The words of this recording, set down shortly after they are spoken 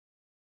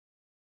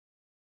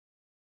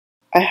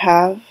I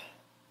have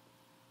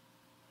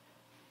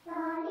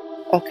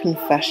a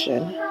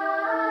confession.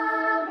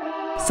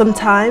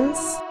 Sometimes,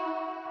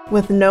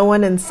 with no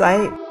one in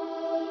sight,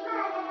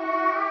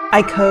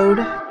 I code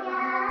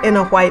in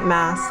a white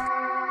mask.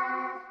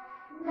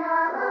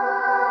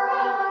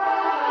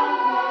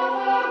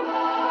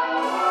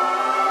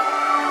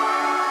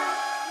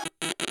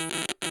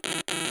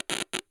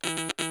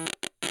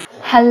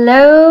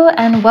 Hello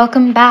and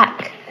welcome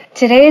back.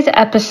 Today's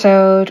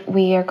episode,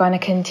 we are going to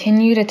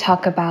continue to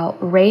talk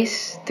about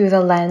race through the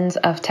lens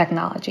of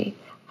technology.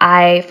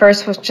 I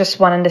first was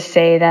just wanting to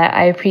say that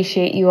I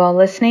appreciate you all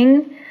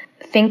listening.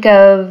 Think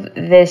of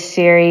this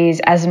series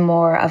as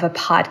more of a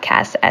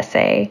podcast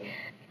essay.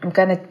 I'm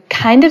going to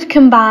kind of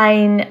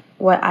combine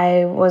what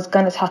I was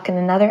going to talk in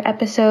another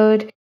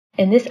episode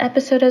in this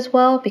episode as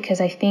well,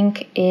 because I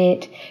think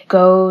it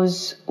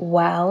goes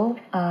well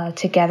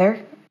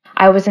together.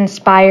 I was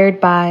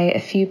inspired by a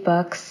few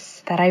books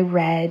that I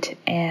read,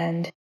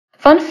 and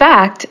fun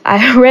fact,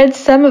 I read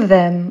some of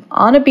them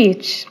on a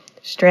beach,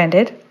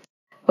 stranded,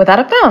 without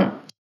a phone.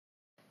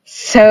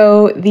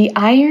 So the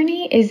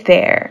irony is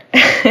there.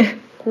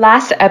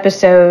 Last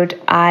episode,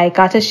 I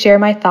got to share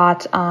my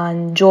thoughts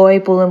on Joy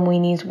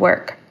Buolamwini's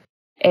work,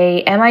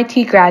 a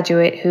MIT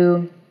graduate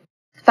who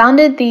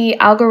founded the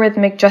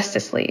Algorithmic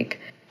Justice League,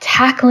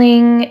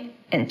 tackling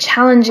and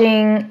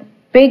challenging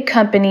big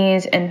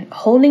companies and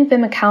holding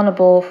them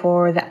accountable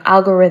for the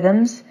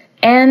algorithms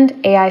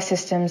and AI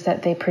systems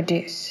that they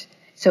produce.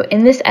 So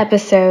in this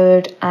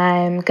episode,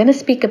 I'm going to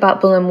speak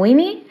about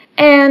Buolamwini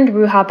and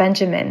Ruha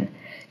Benjamin,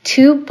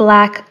 two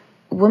Black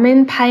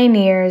women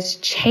pioneers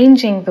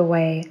changing the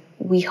way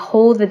we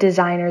hold the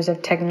designers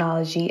of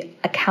technology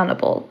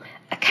accountable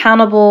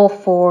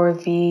for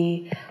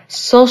the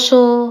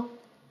social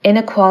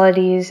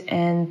inequalities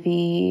and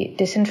the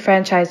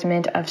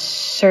disenfranchisement of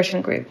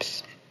certain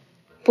groups.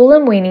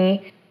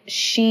 Buolamwini,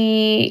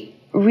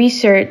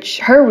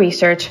 her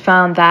research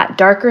found that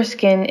darker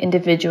skinned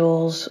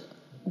individuals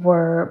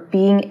were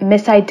being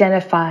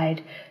misidentified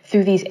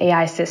through these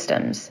AI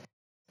systems,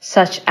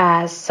 such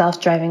as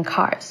self-driving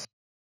cars.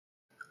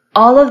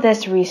 All of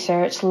this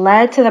research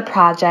led to the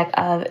project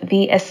of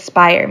the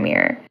Aspire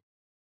Mirror.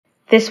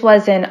 This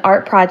was an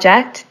art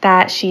project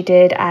that she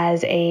did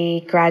as a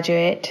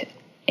graduate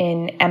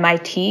in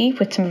MIT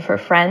with some of her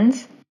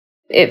friends.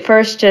 It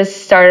first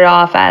just started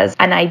off as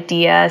an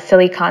idea, a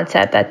silly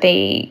concept that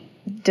they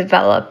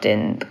developed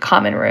in the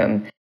common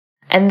room.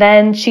 And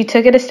then she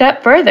took it a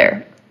step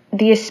further.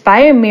 The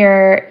Aspire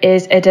Mirror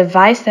is a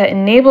device that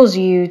enables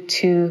you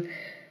to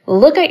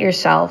look at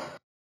yourself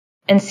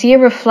and see a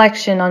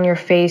reflection on your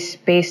face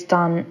based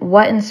on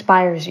what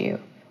inspires you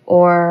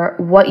or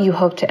what you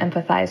hope to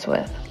empathize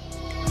with.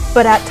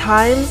 But at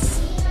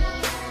times,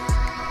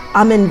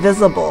 I'm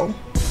invisible.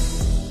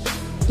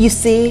 You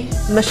see,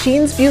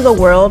 machines view the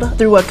world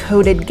through a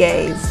coded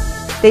gaze.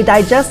 They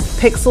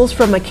digest pixels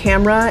from a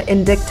camera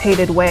in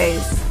dictated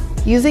ways.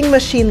 Using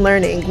machine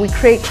learning, we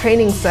create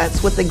training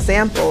sets with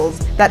examples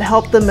that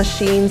help the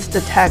machines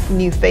detect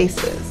new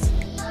faces.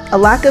 A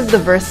lack of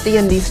diversity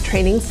in these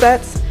training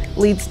sets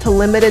leads to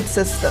limited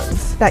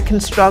systems that can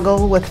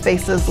struggle with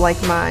faces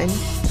like mine.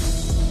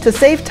 To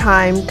save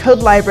time, code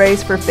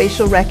libraries for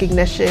facial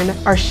recognition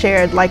are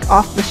shared like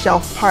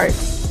off-the-shelf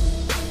parts.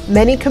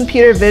 Many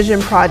computer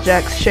vision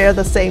projects share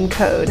the same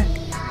code.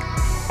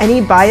 Any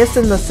bias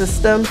in the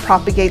system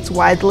propagates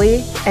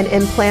widely and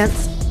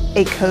implants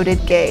a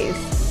coded gaze.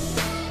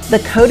 The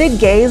coded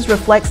gaze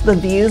reflects the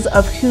views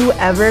of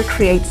whoever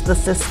creates the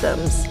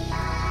systems.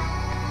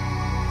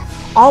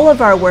 All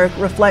of our work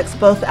reflects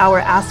both our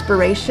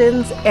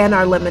aspirations and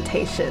our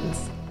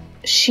limitations.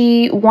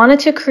 She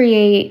wanted to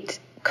create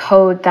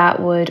code that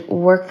would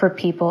work for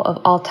people of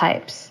all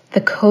types.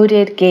 The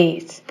coded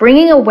gaze,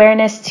 bringing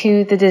awareness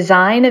to the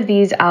design of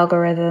these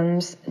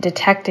algorithms,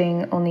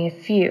 detecting only a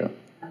few.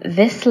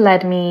 This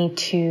led me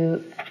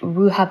to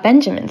Ruha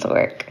Benjamin's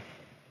work.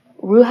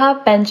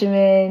 Ruha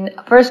Benjamin,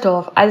 first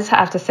off, I just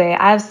have to say,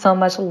 I have so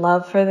much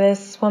love for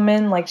this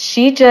woman. Like,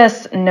 she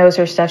just knows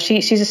her stuff.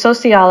 She's a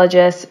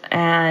sociologist,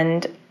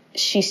 and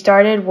she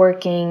started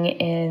working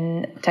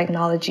in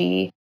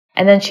technology.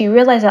 And then she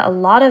realized that a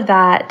lot of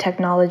that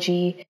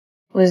technology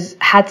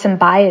had some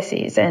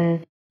biases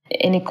and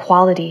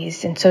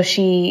inequalities. And so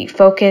she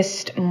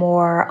focused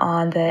more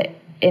on the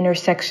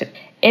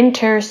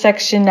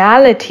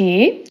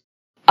intersectionality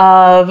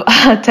of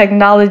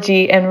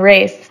technology and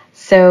race.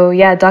 So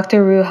yeah,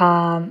 Dr.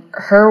 Ruha,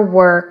 her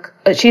work,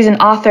 she's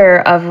an author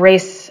of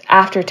Race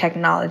After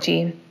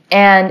Technology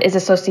and is a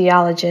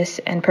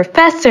sociologist and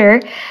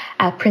professor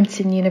at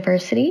Princeton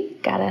University.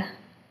 Gotta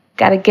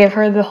give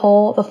her the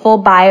full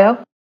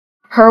bio.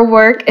 Her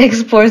work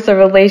explores the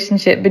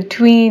relationship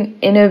between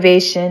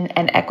innovation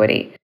and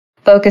equity,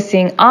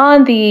 focusing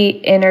on the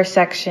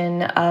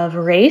intersection of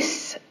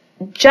race,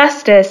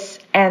 justice,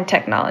 and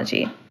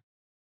technology.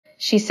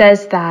 She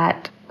says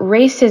that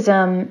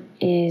racism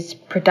is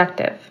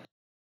productive.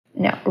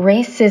 No,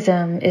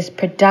 racism is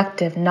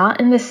productive not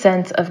in the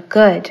sense of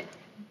good,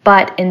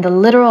 but in the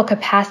literal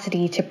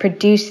capacity to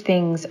produce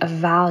things of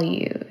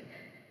value.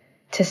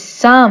 to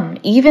some,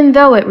 even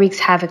though it wreaks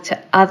havoc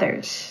to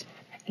others.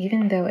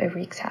 Even though it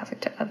wreaks havoc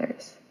to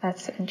others.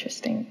 That's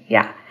interesting.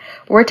 Yeah.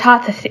 We're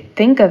taught to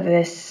think of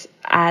this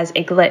as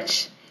a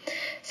glitch,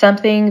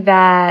 something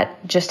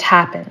that just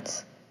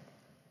happens.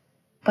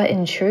 But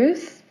in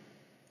truth,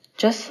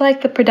 just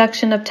like the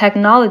production of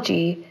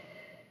technology,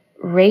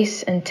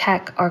 race and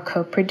tech are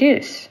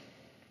co-produced.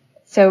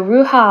 So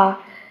Ruha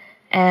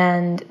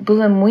and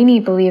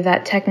Bulamwini believe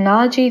that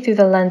technology through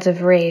the lens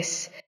of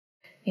race,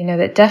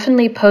 that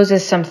definitely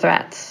poses some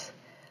threats.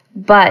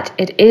 But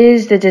it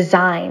is the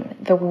design,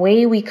 the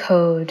way we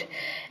code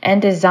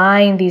and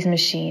design these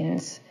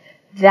machines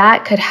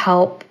that could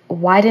help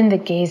widen the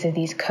gaze of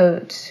these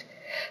codes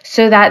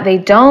so that they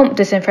don't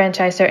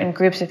disenfranchise certain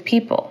groups of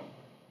people.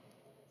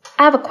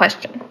 I have a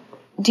question.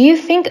 Do you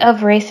think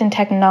of race and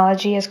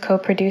technology as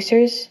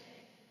co-producers?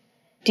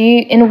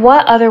 In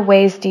what other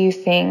ways do you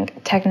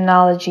think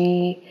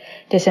technology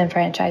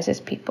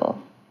disenfranchises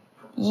people?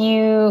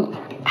 You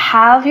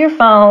have your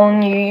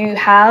phone, you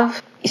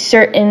have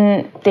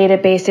certain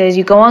databases,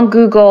 you go on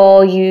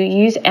Google, you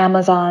use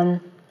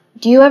Amazon.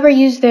 Do you ever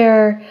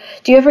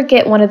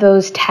get one of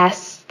those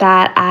tests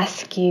that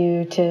ask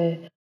you to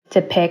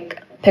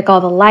pick all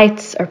the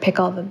lights or pick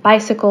all the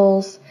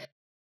bicycles?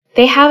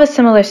 They have a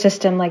similar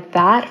system like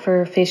that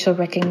for facial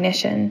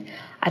recognition.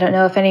 I don't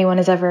know if anyone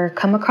has ever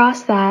come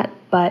across that,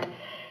 but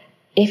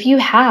if you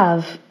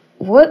have,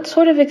 what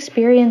sort of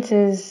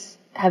experiences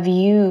have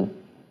you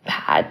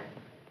had?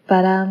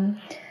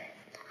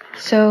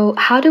 So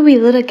how do we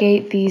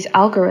litigate these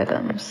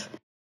algorithms?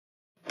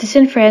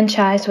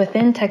 Disenfranchised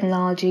within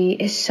technology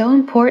is so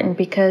important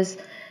because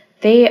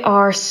they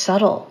are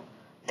subtle.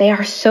 They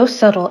are so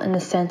subtle in the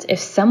sense if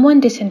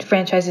someone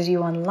disenfranchises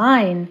you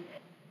online,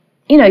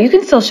 you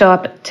can still show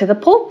up to the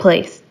poll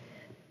place,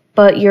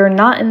 but you're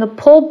not in the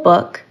poll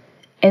book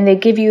and they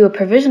give you a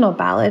provisional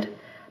ballot.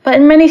 But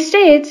in many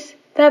states,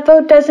 that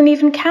vote doesn't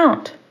even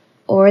count.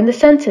 Or in the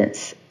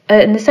census,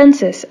 a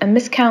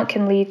miscount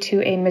can lead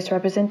to a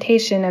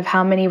misrepresentation of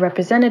how many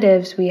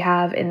representatives we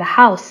have in the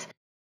House,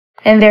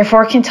 and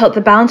therefore can tilt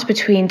the balance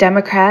between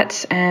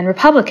Democrats and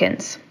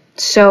Republicans.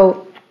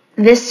 So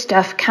this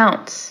stuff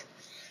counts.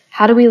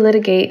 How do we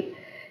litigate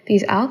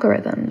these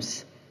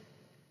algorithms?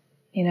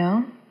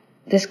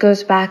 This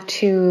goes back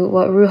to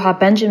what Ruha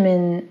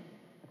Benjamin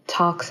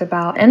talks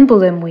about and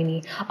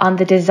Bulamwini on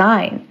the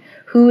design.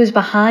 Who is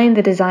behind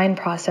the design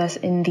process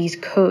in these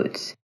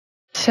codes?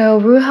 So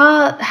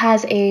Ruha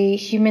has a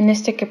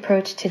humanistic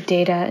approach to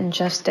data and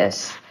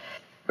justice.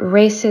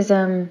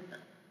 Racism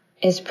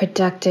is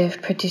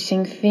productive,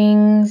 producing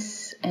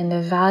things and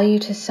of value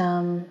to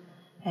some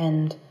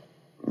and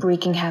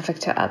wreaking havoc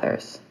to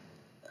others.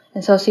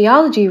 In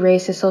sociology,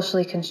 race is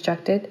socially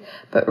constructed,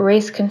 but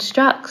race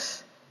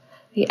constructs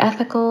the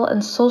ethical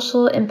and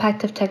social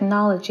impact of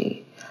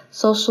technology.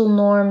 Social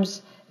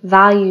norms,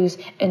 values,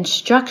 and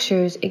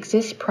structures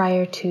exist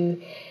prior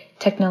to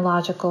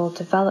technological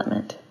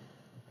development.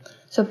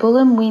 So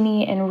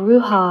Bulamwini and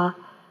Ruha,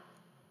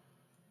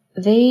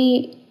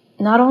 they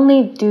not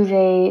only do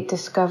they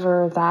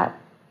discover that,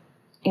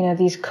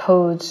 these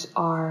codes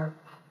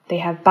they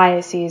have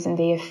biases and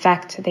they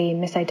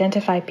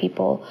misidentify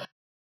people,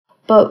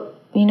 but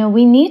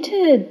we need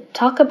to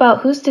talk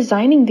about who's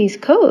designing these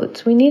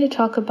codes. We need to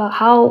talk about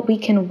how we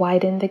can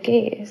widen the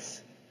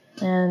gaze.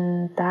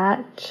 And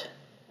that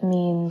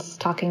means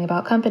talking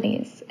about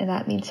companies. And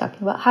that means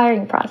talking about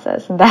hiring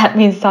process. And that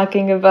means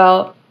talking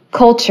about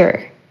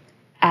culture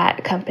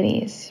at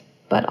companies.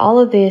 But all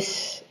of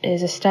this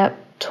is a step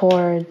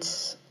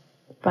towards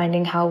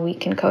finding how we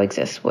can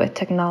coexist with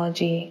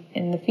technology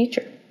in the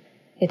future.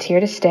 It's here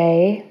to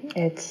stay.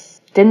 It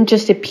didn't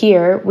just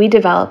appear. We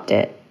developed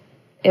it.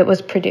 It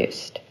was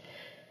produced.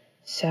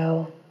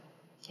 So,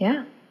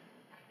 yeah.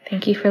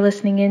 Thank you for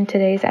listening in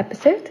today's episode.